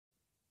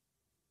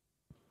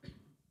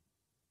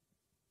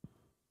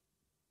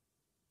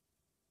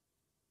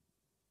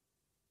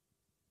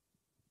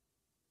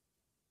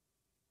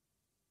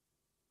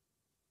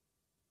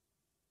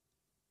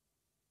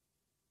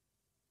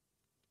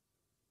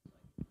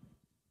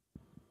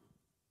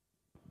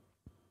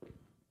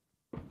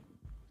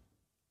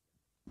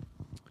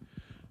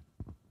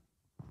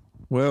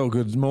Well,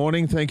 good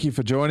morning. Thank you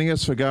for joining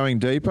us for Going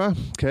Deeper.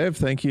 Kev,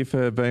 thank you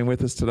for being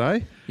with us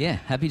today. Yeah,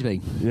 happy to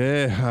be.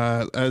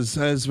 Yeah,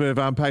 as we've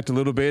unpacked a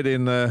little bit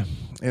in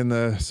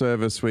the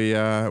service, we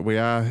are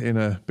in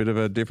a bit of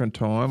a different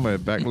time. We're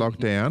back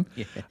locked down.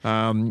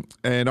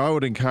 And I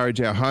would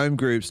encourage our home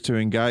groups to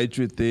engage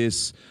with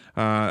this.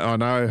 I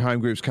know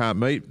home groups can't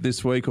meet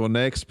this week or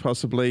next,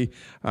 possibly,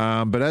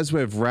 but as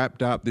we've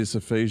wrapped up this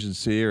Ephesians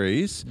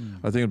series,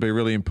 I think it'll be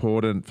really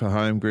important for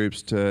home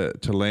groups to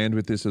land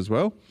with this as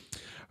well.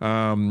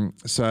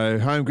 So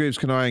home groups,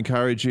 can I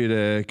encourage you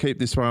to keep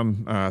this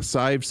one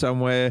saved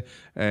somewhere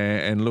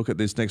and look at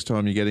this next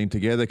time you're getting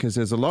together, because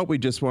there's a lot we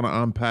just want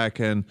to unpack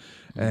and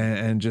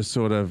just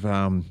sort of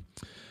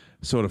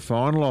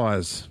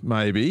finalise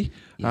maybe.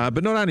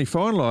 But not only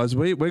finalise,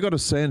 we got a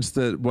sense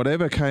that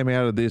whatever came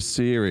out of this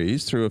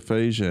series through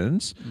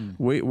Ephesians,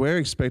 we're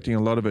expecting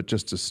a lot of it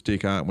just to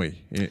stick, aren't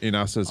we, in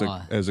us as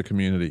a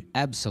community?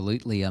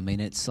 Absolutely. I mean,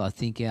 I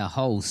think our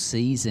whole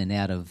season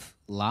out of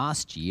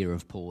last year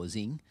of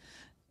pausing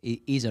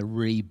is a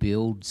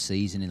rebuild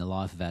season in the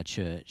life of our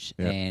church.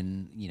 Yep.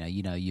 And,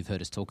 you've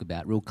heard us talk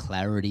about real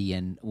clarity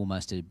and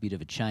almost a bit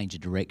of a change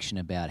of direction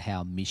about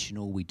how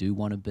missional we do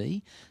want to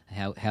be,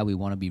 how we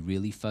want to be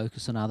really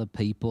focused on other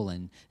people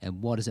and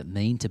what does it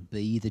mean to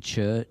be the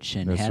church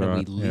and how do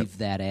we live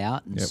that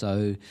out. And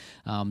so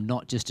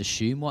not just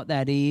assume what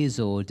that is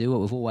or do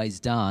what we've always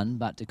done,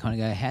 but to kind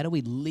of go, how do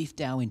we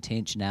lift our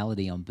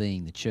intentionality on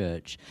being the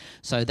church?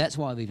 So that's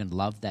why I've even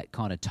loved that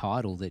kind of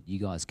title that you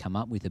guys come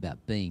up with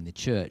about being the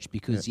church.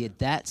 Because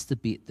that's the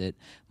bit that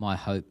my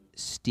hope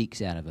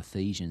sticks out of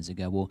Ephesians and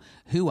go, well,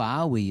 who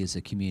are we as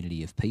a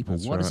community of people?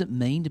 What does it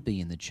mean to be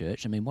in the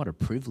church? I mean, what a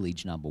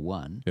privilege, number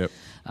one. Yep.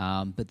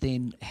 But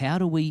then how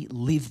do we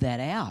live that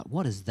out?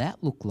 What does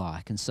that look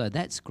like? And so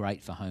that's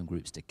great for home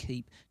groups to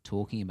keep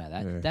talking about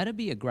that. Yeah. That'd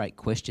be a great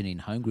question in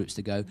home groups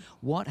to go,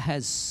 what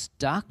has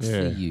stuck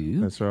for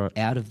you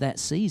out of that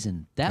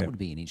season? That would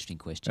be an interesting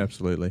question.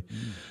 Absolutely.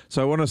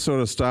 So I want to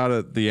sort of start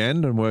at the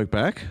end and work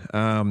back.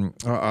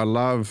 I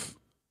love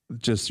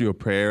just your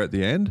prayer at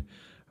the end.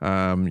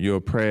 Your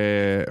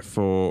prayer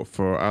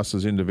for us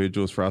as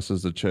individuals, for us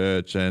as the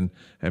church, and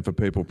for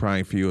people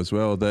praying for you as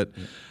well, that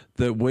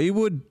we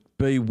would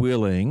be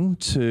willing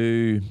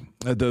to,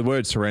 the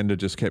word surrender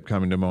just kept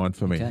coming to mind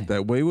for me,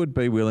 that we would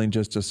be willing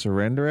just to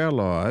surrender our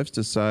lives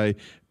to say,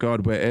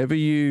 God, wherever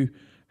you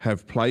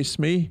have placed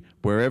me,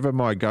 wherever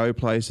my go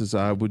places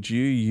are, would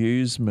you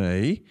use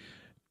me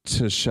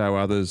to show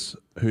others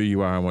who you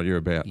are and what you're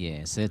about?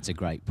 Yes, that's a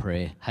great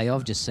prayer. Hey,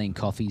 I've just seen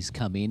coffees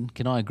come in.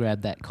 Can I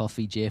grab that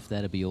coffee, Jeff?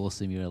 That'd be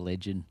awesome. You're a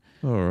legend.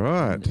 All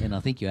right. And I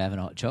think you're having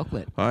hot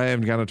chocolate. I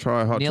am going to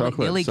try hot chocolate.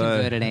 Nearly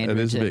converted Andrew it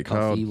is a to bit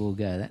coffee. Cold. We'll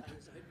go that.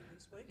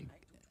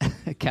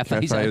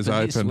 Cafe's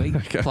open this week.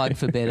 Okay. Plug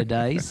for better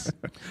days.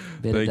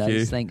 Better days.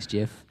 You. Thanks,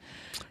 Jeff.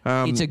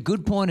 It's a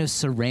good point of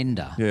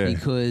surrender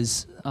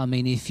because, I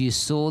mean, if you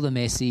saw the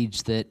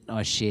message that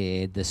I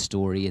shared, the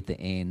story at the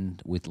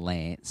end with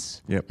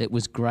Lance, it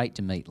was great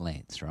to meet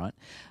Lance, right?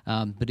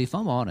 But if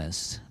I'm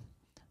honest,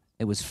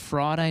 it was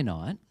Friday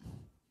night.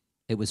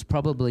 It was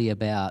probably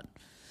about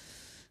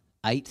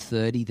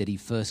 8:30 that he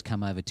first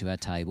come over to our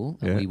table,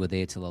 and we were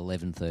there till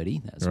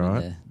 11:30. That was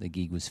when the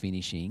gig was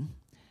finishing.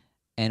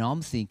 And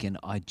I'm thinking,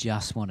 I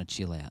just want to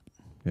chill out.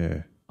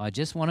 Yeah. I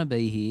just want to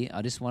be here.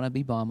 I just want to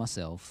be by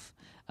myself.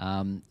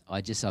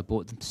 I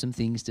bought some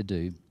things to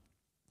do,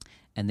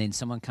 and then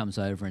someone comes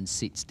over and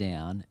sits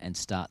down and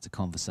starts a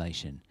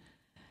conversation.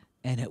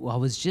 And I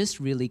was just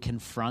really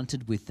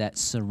confronted with that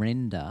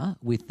surrender,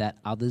 with that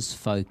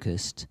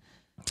others-focused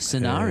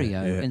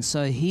scenario. And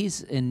so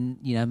most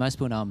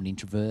people know I'm an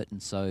introvert,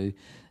 and so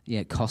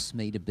it costs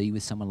me to be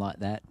with someone like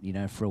that,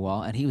 for a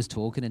while. And he was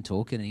talking, and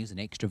he was an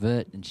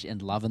extrovert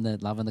and loving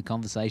the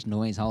conversation,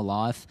 knowing his whole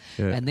life.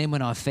 And then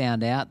when I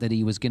found out that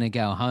he was going to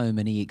go home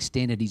and he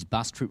extended his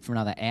bus trip for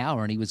another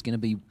hour and he was going to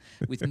be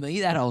with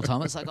me that whole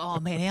time, it's like, oh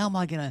man, how am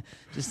I going to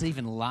just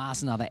even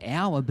last another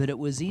hour? But it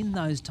was in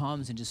those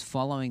times and just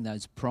following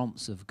those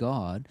prompts of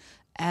God,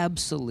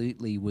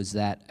 absolutely was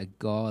that a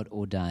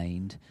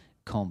God-ordained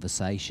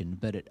conversation.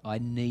 But I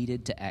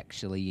needed to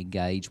actually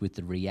engage with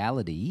the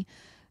reality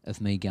of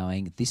me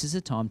going, this is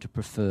a time to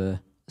prefer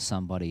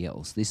somebody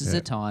else. This is a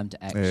time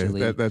to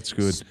actually that's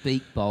good.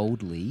 Speak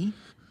boldly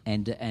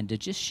and to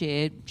just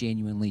share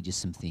genuinely just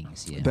some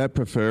things. Yeah. That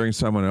preferring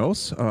someone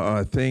else,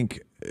 I think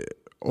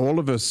all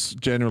of us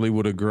generally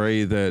would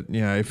agree that,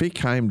 if he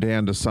came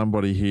down to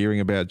somebody hearing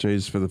about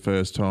Jesus for the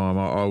first time,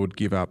 I would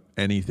give up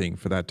anything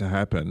for that to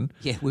happen.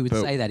 Yeah, we would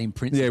say that in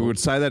principle. Yeah, we would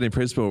say that in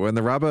principle. When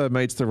the rubber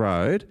meets the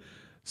road,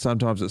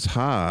 sometimes it's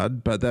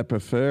hard, but that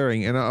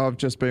preferring, and I've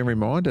just been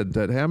reminded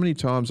that how many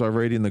times I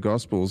read in the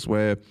Gospels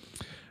where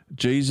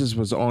Jesus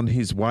was on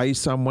his way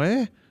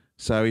somewhere,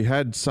 so he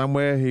had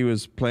somewhere he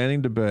was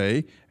planning to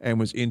be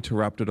and was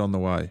interrupted on the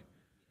way.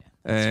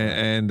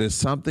 And there's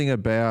something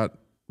about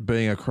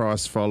being a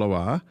Christ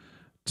follower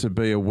to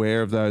be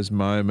aware of those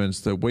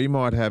moments that we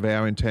might have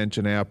our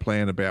intention, our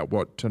plan about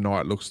what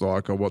tonight looks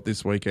like or what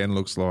this weekend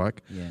looks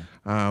like.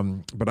 Yeah.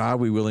 But are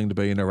we willing to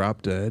be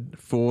interrupted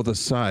for the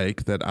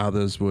sake that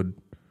others would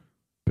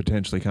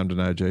potentially come to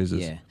know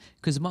Jesus. Yeah,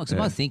 because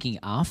my thinking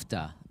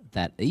after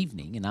that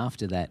evening and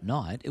after that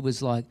night, it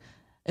was like,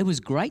 it was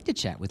great to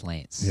chat with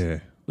Lance. Yeah.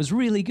 It was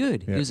really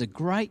good. Yeah. He was a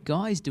great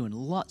guy. He's doing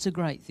lots of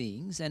great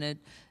things, and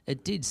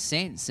it did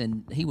sense,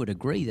 and he would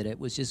agree that it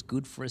was just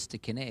good for us to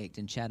connect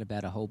and chat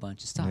about a whole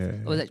bunch of stuff.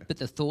 Yeah. But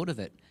the thought of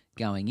it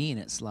going in,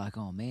 it's like,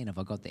 oh man, have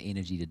I got the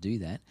energy to do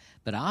that?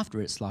 But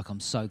after, it's like, I'm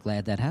so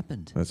glad that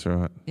happened. That's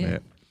right. Yeah.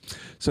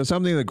 So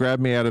something that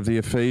grabbed me out of the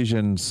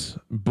Ephesians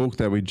book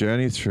that we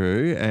journeyed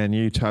through, and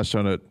you touched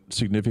on it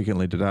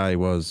significantly today,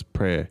 was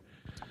prayer.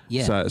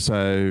 Yeah.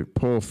 So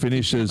Paul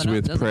finishes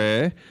with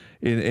prayer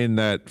in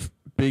that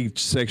big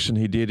section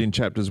he did in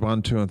chapters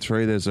 1, 2, and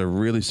 3. There's a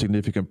really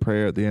significant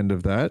prayer at the end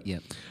of that.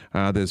 Yep.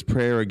 There's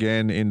prayer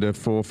again into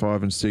 4,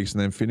 5, and 6, and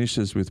then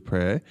finishes with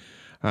prayer.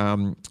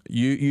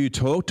 You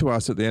talked to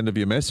us at the end of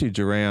your message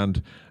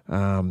around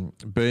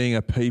being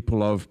a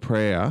people of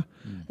prayer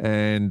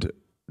and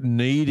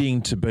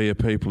needing to be a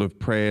people of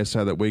prayer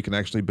so that we can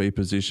actually be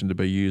positioned to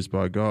be used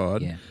by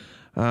God. Yeah.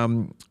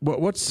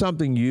 What's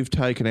something you've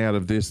taken out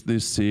of this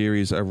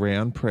series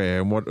around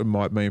prayer and what it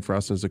might mean for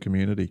us as a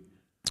community?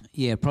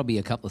 Yeah, probably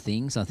a couple of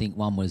things. I think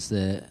one was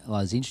it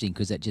was interesting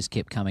because that just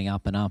kept coming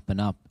up and up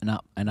and up and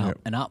up and up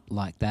and up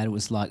like that. It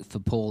was like, for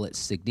Paul, it's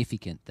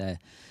significant,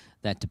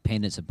 that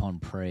dependence upon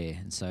prayer.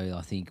 And so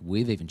I think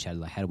we've even chatted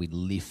like, how do we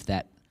lift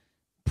that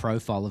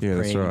profile of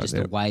prayer, right, just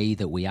the way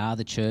that we are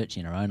the church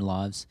in our own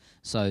lives.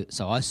 So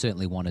I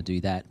certainly want to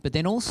do that. But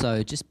then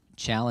also just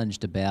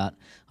challenged about,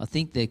 I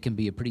think there can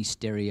be a pretty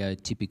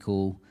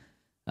stereotypical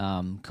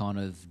kind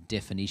of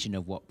definition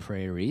of what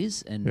prayer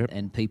is,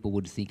 and people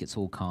would think it's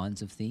all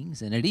kinds of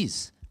things, and it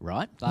is,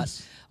 right?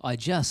 But I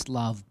just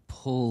love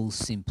Paul's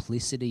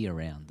simplicity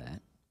around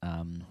that,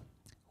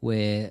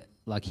 where,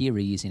 like, here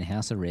he is in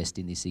house arrest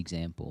in this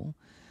example,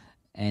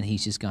 and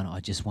he's just going, I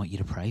just want you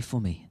to pray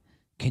for me.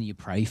 Can you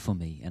pray for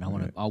me? And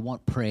I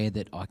want prayer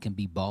that I can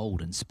be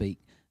bold and speak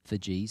for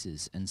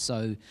Jesus. And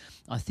so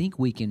I think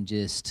we can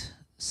just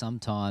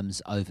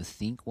sometimes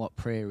overthink what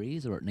prayer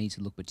is, or it needs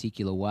to look a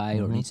particular way,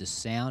 or it needs to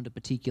sound a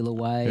particular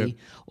way,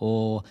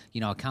 or,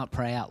 I can't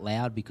pray out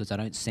loud because I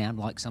don't sound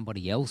like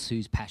somebody else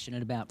who's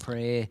passionate about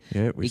prayer.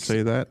 Yeah, we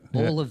see that.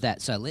 All of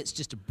that. So let's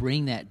just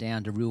bring that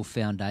down to real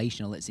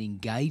foundational. It's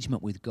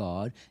engagement with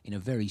God in a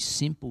very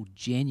simple,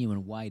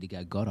 genuine way to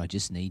go, God, I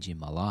just need you in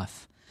my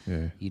life.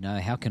 Yeah.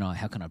 How can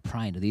I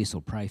pray into this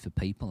or pray for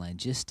people, and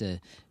just to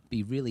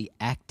be really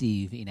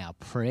active in our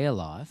prayer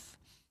life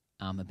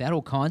about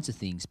all kinds of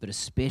things, but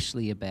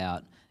especially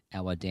about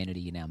our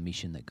identity and our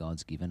mission that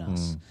God's given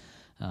us.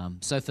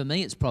 So for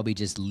me, it's probably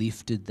just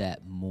lifted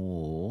that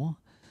more.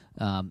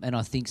 And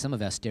I think some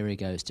of our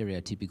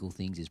stereotypical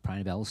things is praying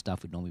about all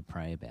stuff we'd normally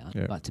pray about,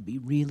 but to be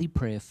really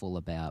prayerful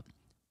about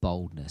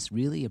boldness,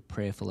 really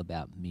prayerful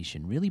about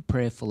mission, really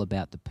prayerful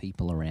about the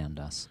people around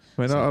us.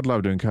 I mean, I'd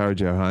love to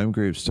encourage our home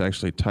groups to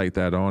actually take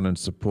that on and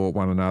support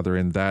one another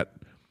in that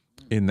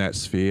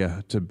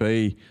sphere, to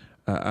be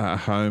a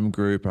home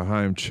group, a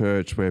home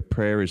church where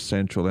prayer is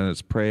central, and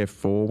it's prayer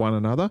for one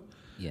another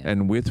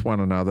and with one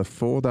another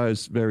for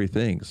those very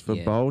things, for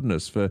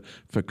boldness, for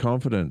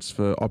confidence,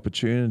 for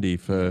opportunity,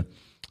 for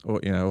all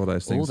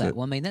those things. All that.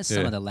 Well, I mean, that's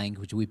some of the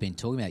language we've been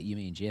talking about, you,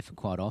 me, and Jeff,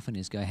 quite often,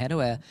 is go, how do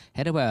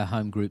our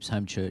home groups,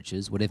 home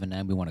churches, whatever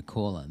name we want to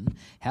call them,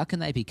 how can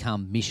they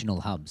become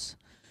missional hubs?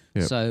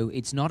 Yep. So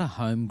it's not a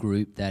home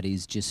group that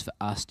is just for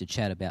us to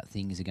chat about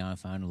things that are going on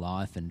for our own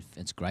life, and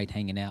it's great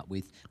hanging out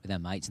with our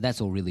mates.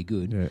 That's all really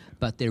good. Yeah.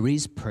 But there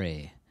is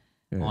prayer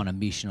on a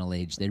missional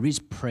edge. There is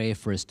prayer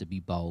for us to be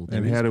bold.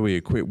 And how do we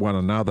equip one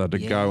another to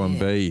go and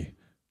be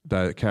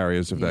the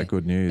carriers of that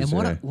good news?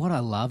 And what I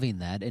love in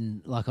that,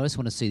 and like I just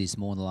want to see this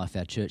more in the life of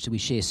our church, so we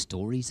share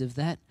stories of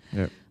that.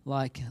 Yep.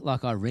 Like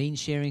Irene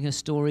sharing her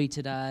story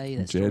today.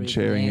 Jed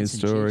sharing his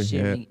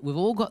story. We've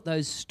all got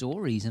those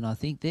stories, and I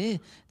think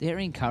they're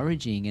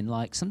encouraging. And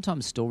like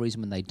sometimes stories,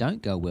 when they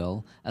don't go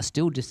well, are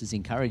still just as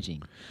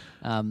encouraging.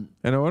 And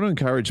I want to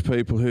encourage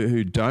people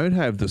who don't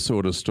have the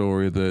sort of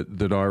story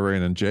that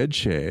Irene and Jed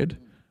shared,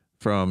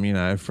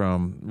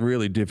 from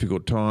really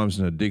difficult times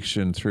and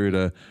addiction through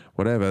to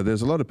whatever.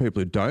 There's a lot of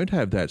people who don't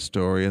have that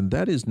story, and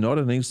that is not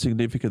an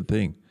insignificant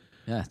thing.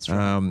 Yeah, that's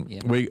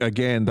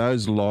right.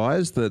 Those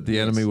lies that the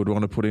enemy would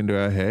want to put into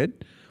our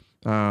head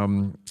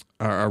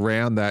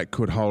around that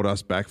could hold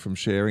us back from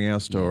sharing our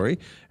story.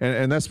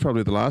 And that's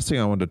probably the last thing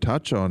I want to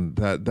touch on,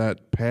 that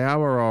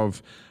power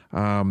of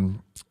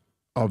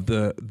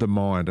the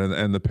mind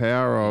and the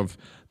power of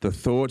the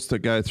thoughts that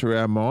go through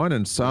our mind,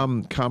 and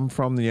some come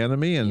from the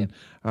enemy, and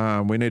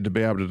we need to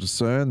be able to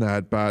discern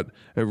that. But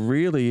it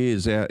really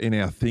is in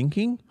our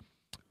thinking,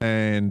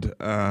 and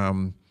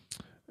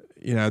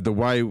the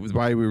way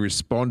we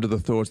respond to the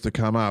thoughts that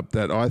come up,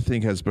 that I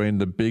think has been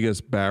the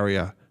biggest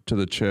barrier to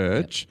the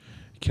church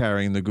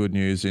carrying the good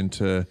news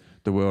into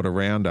the world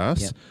around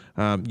us.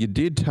 You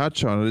did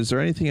touch on it. Is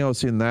there anything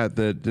else in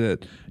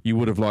that you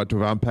would have liked to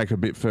have unpacked a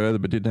bit further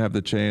but didn't have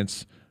the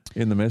chance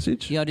in the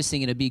message? Yeah, I just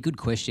think it'd be a good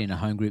question in a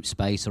home group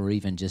space, or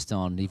even just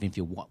on, even if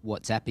you're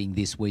WhatsApping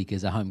this week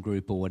as a home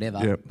group or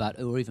whatever,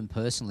 or even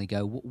personally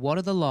go, what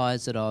are the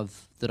lies that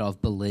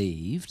I've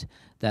believed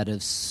that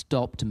have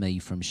stopped me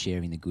from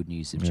sharing the good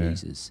news of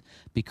Jesus?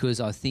 Because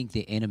I think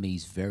the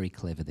enemy's very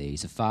clever there.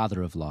 He's a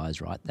father of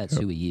lies, right? That's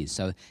who he is.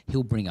 So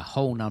he'll bring a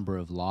whole number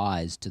of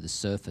lies to the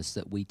surface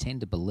that we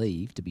tend to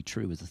believe to be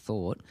true as a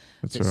thought.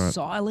 That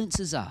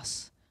silences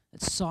us.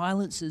 It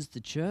silences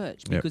the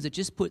church because it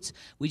just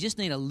we just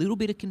need a little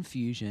bit of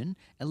confusion,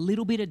 a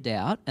little bit of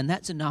doubt, and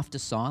that's enough to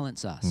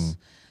silence us.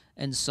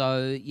 And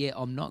so,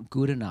 I'm not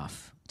good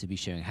enough to be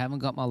sharing. I haven't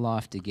got my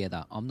life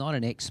together. I'm not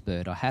an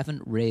expert. I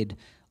haven't read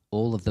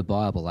all of the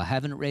Bible. I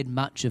haven't read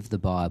much of the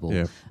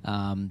Bible.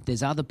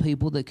 There's other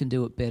people that can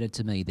do it better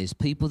to me. There's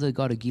people that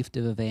got a gift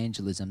of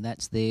evangelism.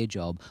 That's their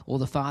job. Or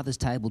the Father's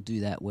Table do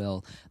that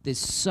well. There's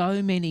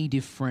so many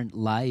different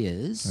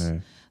layers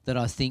that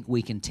I think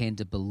we can tend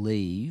to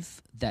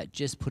believe that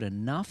just put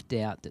enough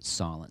doubt that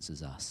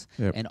silences us.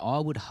 And I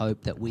would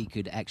hope that we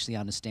could actually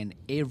understand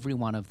every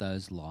one of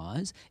those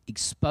lies,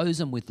 expose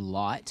them with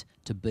light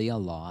to be a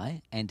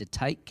lie, and to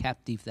take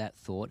captive that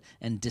thought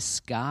and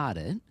discard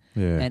it,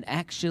 and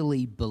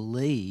actually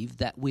believe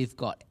that we've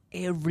got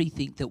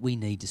everything that we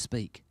need to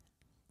speak.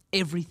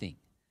 Everything.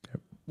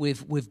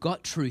 We've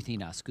got truth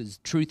in us, because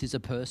truth is a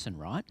person,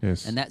 right?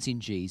 Yes. And that's in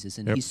Jesus,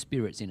 and his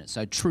Spirit's in it.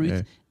 So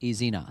truth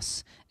is in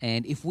us.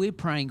 And if we're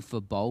praying for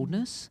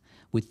boldness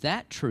with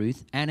that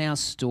truth and our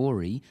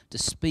story to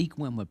speak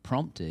when we're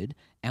prompted,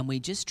 and we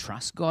just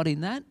trust God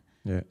in that,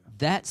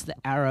 that's the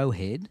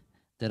arrowhead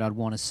that I'd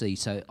want to see.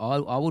 So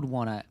I would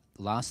want to,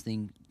 last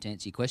thing to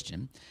answer your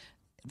question,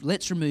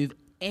 let's remove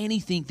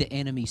anything the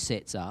enemy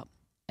sets up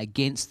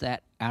against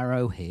that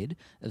arrowhead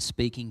of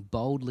speaking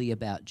boldly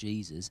about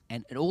Jesus,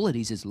 and all it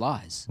is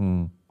lies.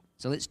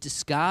 So let's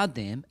discard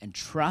them and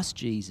trust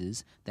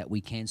Jesus that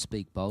we can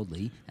speak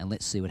boldly, and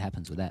let's see what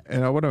happens with that.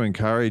 And I want to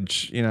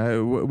encourage,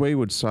 we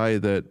would say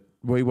that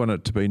we want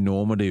it to be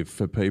normative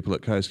for people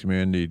at Coast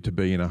Community to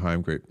be in a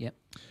home group.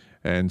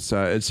 And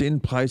so it's in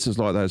places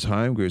like those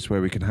home groups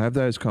where we can have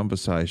those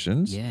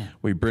conversations.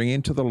 We bring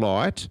into the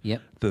light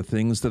the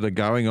things that are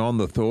going on,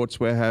 the thoughts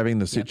we're having,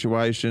 the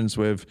situations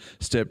we've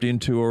stepped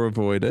into or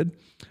avoided.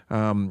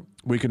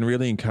 We can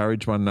really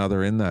encourage one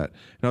another in that.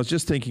 And I was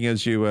just thinking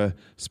as you were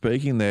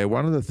speaking there,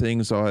 one of the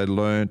things I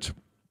learnt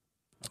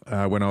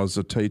when I was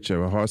a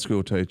teacher, a high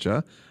school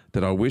teacher,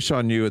 that I wish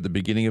I knew at the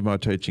beginning of my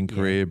teaching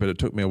career, but it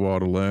took me a while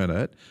to learn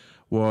it,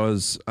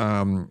 was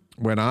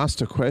when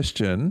asked a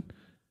question,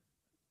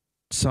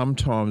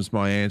 sometimes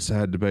my answer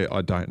had to be,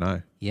 I don't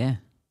know.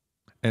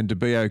 And to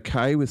be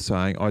okay with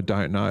saying, I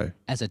don't know.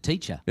 As a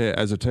teacher.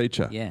 As a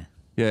teacher.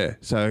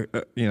 So,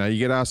 you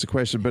get asked a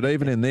question, but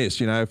even in this,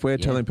 if we're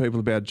telling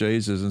people about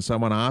Jesus and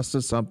someone asks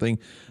us something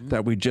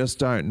that we just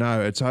don't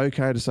know, it's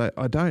okay to say,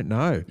 I don't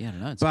know. I don't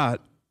know.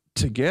 But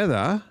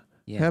together,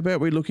 how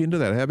about we look into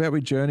that? How about we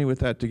journey with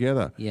that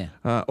together?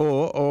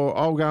 Or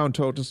I'll go and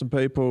talk to some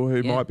people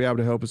who might be able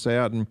to help us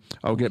out, and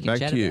I'll get back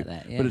to you.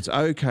 But it's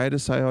okay to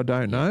say, I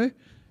don't know.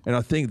 And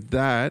I think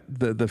that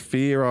the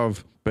fear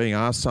of being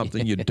asked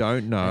something you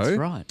don't know that's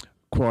right.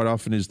 quite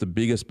often is the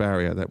biggest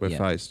barrier that we're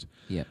faced.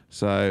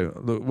 So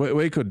look,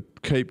 we could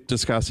keep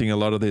discussing a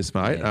lot of this,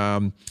 mate,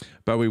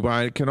 but we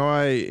won't. Can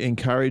I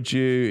encourage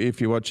you, if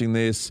you're watching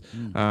this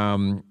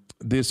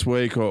this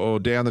week or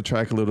down the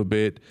track a little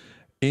bit,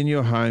 in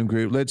your home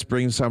group, let's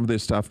bring some of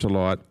this stuff to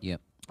light.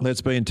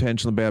 Let's be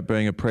intentional about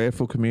being a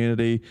prayerful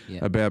community,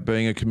 about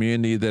being a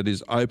community that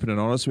is open and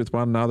honest with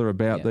one another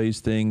about these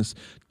things,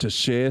 to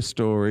share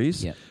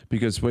stories,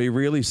 because we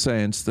really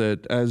sense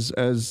that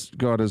as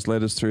God has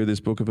led us through this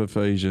book of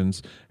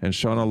Ephesians and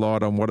shone a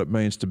light on what it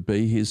means to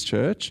be his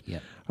church,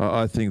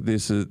 I think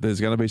there's going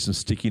to be some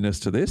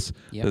stickiness to this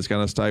that's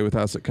going to stay with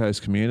us at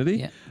Coast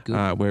Community.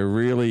 We're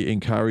really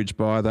encouraged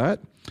by that.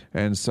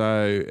 And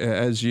so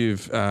as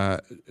you've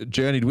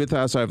journeyed with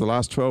us over the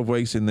last 12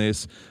 weeks in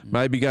this,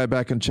 maybe go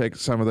back and check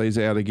some of these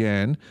out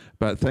again.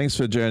 But thanks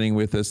for journeying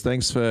with us.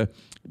 Thanks for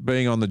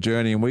being on the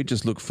journey. And we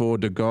just look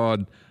forward to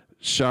God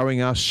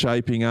showing us,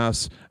 shaping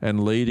us,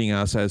 and leading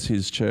us as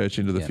his church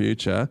into the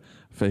future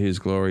for his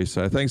glory.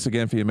 So thanks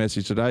again for your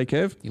message today,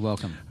 Kev. You're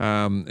welcome.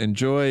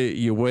 Enjoy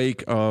your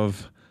week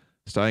of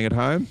staying at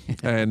home,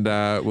 and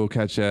we'll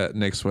catch you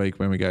next week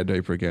when we go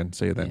deeper again.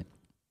 See you then.